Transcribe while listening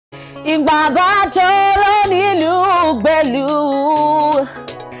ìgbàgbájọ ló nílùú gbẹ̀lú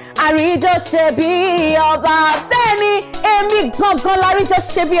àríjọ ṣe bí ọba bẹ́ẹ̀ni èmi gangan láríjọ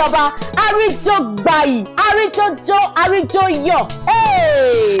ṣe bí ọba àríjọ gbàyì àríjọ jó àríjọ yọ̀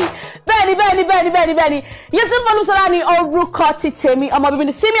bẹ́ẹ̀ni Yusuf Busola ni orúkọ ti tèmi ọmọ bíbí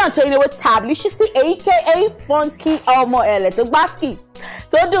ni Simeon tó ìnáwó tàbí ṣíṣí aka funky ọmọ ẹ̀lẹ̀ tó gbásíkì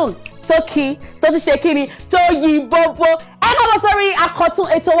tó dùn tó kí tó tún ṣe kíni tó yí bóbó ẹ káàbọ̀ sórí àkọ́tún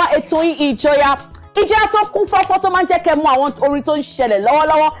ètò wa ètò yín ìjọya tó kún fọ́fọ́ tó máa ń jẹ́ kẹ́ mọ̀ àwọn orin tó ń ṣẹlẹ̀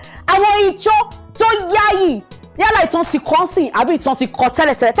lọ́wọ́lọ́wọ́ àwọn ijó tó yáyì yálà ìtàn ti kọ́ sí àbí ìtàn ti kọ́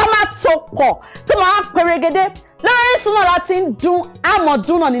tẹ́lẹ̀tẹ́lẹ̀ tá máa tó kọ̀ tó máa pèrègede lórí Orisun náà láti ń dún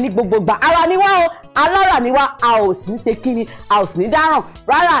àmọ̀dún náà ní gbogbo gbà ara ni wá o alára ni wá a ò sì ní ṣe kíni a ò sì ní dáràn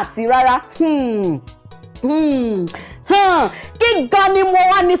rárá àti rárá kí gan ni mo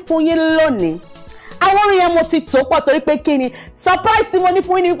wá ní fún yín lónìí àwọn orin yẹn mo ti tó pọ̀ torí pé kí ni surprise tí mo ní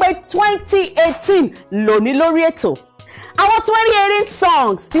fún yín ni pé 2018 lónìí lórí ètò àwọn 2018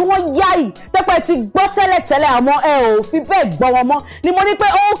 songs tí wọ́n yáyì tẹ́pẹ́ ti gbọ́ tẹ́lẹ̀tẹ́lẹ̀ àmọ́ ẹ ò fi bẹ́ẹ̀ gbọ́ wọn mọ́ ni mo ní pé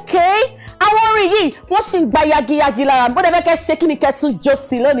okay àwọn orin yìí wọ́n sì ń gba yagiyagi lára bó dẹ̀ fẹ́ kẹ́ ṣe kí ni kẹ́ tún jó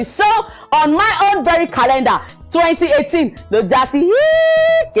sí lónìí so on my own very calendar 2018 ló já sí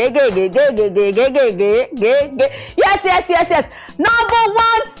yes number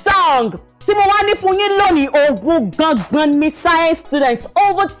one song tí mo wá ní fún yín lónìí òun gangan ni science students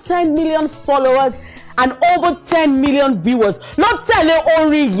over 10 million followers and over 10 million viewers ló tẹ̀lé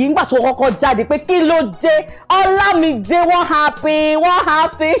orin yìí nígbà tó kọ́kọ́ jáde pé kí ló dé Ọlámídé wọ́n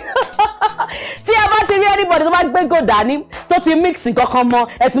happy tí ẹ bá ti rí anybody tó bá gbé gò dání tó ti mix nǹkankan mọ́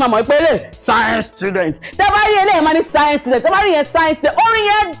ẹ ti máa mọ̀ pé lè science student tẹ́ bá rí eléyìí máa ní science student tẹ́ bá rí yẹn science student orin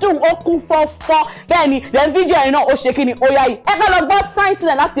yẹn dùn ó kún fọ́fọ́ bẹ́ẹ̀ ni then video yẹn náà ó ṣe kí ni ó yáyì ẹ ká lọ gbọ́ science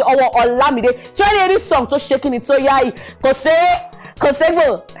student láti ọwọ́ Ọlámídé 2018 song tó ṣe kí ni tó yáyì kò ségbò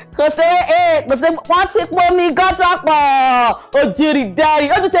wọ́n ti pọ́ mi gọ́tà pọ̀ òjìrì dẹ́rì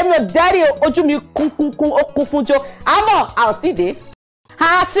ó ti tẹ̀mí ò dẹ́rì ojú mi kún ó kún fún jó àmọ́ àòtídé.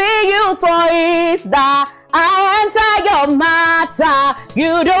 I see you for it that I enter your matter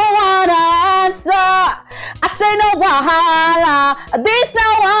you don't wanna answer I say no wahala this na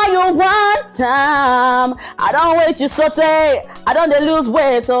why you want time I don't wait you saute I don't dey lose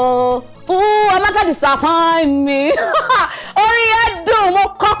weight oh Amaka disappoint me orin yẹn dùn mo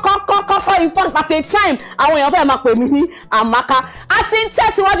kọ́kọ́ in fact at a time àwọn èèyàn fẹ́ máa pè mí ní Amaka a sì ń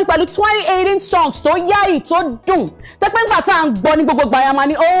tẹ̀síwájú pẹ̀lú 2018 songs tó yáyì tó dùn tẹ́pẹ́ nígbà tá à ń gbọ́ ní gbogbo gbàyà máa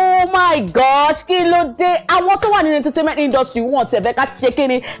ní oh my gosh kí ló dé àwọn tó wà nínú entertainment industry wọn tẹ̀ fẹ́ ká ṣe kí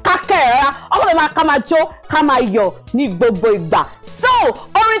ni ká kẹ̀ra ọkọ̀ mi máa ká máa jó ká máa yọ̀ ní gbogbo ìgbà so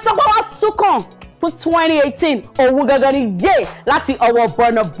orin tó bá wá súnkàn fún 2018 òun gangan ni yé láti ọwọ́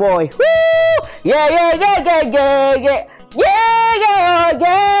Burna Boy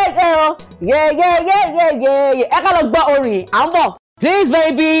ẹ ká lọ gbọ́ orin à ń bọ̀. Please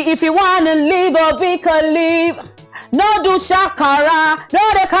baby if you wanna live or be can live no do shakara no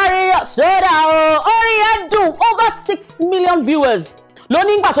dey carry your soda o orin yẹn dùn over 6 million viewers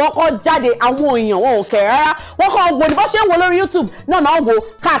lónìí ìgbà tó kọ́ jáde àwọn èèyàn wọn ò kẹ̀ rárá wọ́n kọ́ wò ní bó ṣe ń wò lórí YouTube náà máa ń wò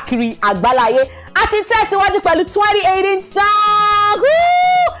káàkiri àgbáláyé a sì tẹ̀síwájú pẹ̀lú 2018 song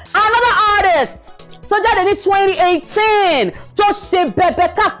another artist tó jáde ní 2018 tó ṣe bẹ̀bẹ̀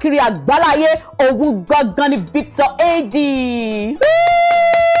káàkiri àgbáláyé òun gangan ni Victor AD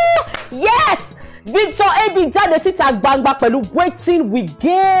yes Victor AD jáde síta gbangba pẹ̀lú Wetin We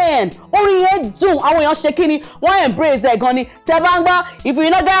Gain orin yẹn dùn àwọn èèyàn ṣe kí ni wọ́n embrace ẹ̀ gan ni tẹ́ bá ń gbọ́ if you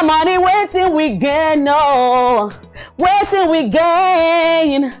no get money wetin we gain no wetin we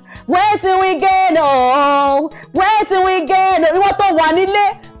gain ìwọ́n tó wà nílé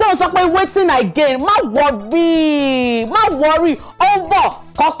tó ń sọ pé wetin I gain má worry ó ń bọ̀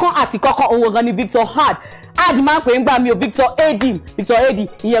kọ́kán àti kọ́kán òun gan ni Victor ad máa ń pè ń gbà mí o Victor AD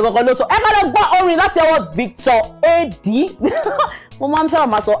ìyẹn gangan ló sọ ẹ ká lọ gbọ́ orin láti ọwọ́ Victor AD mo máa ń fẹ́ràn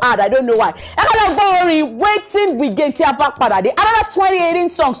máa sọ ad I don't know why ẹ ká lọ gbọ́ orin Wetin We Gain tí a bá padà dé another 2018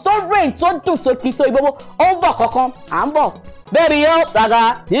 songs tó rain tó dùn tó kí tó ìgbówó ó ń bọ̀ kankan à ń bọ̀. Baby yo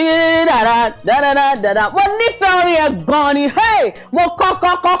daga dada mo nífẹ̀ẹ́ orin yẹn gan ni hey mo kọ́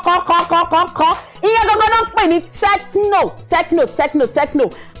ìyẹn gangan náà pè ní techno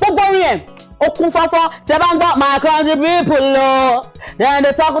gbogbo orin yẹn ó kún fọ́fọ́ tẹ́ bá ń gbọ́ my country people lọ then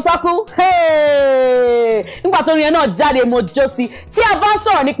the taku hey nígbà tó orin yẹn náà jáde mo jó sí tí a bá ń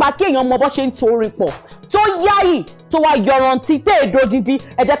sọ̀rọ̀ nípa kí èèyàn mọ bó ṣe ń torí pọ̀ tó yáyì tó wá yọrantí tẹ́ èdò dídí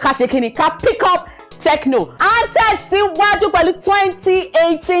ẹ jẹ́ ká ṣe kí ni ká pick up techno a tẹ̀síwájú pẹ̀lú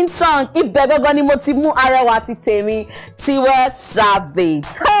 2018 song ibẹ̀ gangan ni mo ti mú arẹwà ti tèmi Tiwa Savage.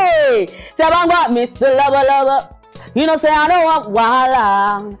 Hey! Tẹ́ bá ń gbọ́ Mr. Lowolowo You know say I don't want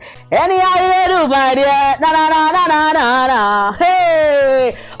wahala. Anyhow you do my dear. Na na na na na na na.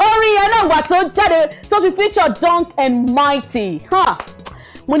 Hey, Orin yẹn náà wà tó jáde tó fi feature Dunk and Mighty.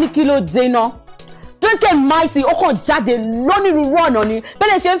 Mo ní kí ló dé náà. Dunk and Mighty ó kàn jáde lónírúurú ọ̀nà ni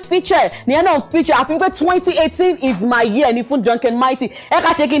bẹ́ẹ̀ ṣe ń feature nìyẹn náà feature àfi pé 2018 is my year ni fún Dunk and Mighty ẹ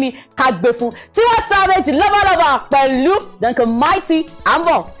ká ṣe kí ni ká gbé fún Tiwa Savage Lowolowo pẹ̀lú Dunk and Mighty à ń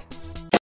bọ̀.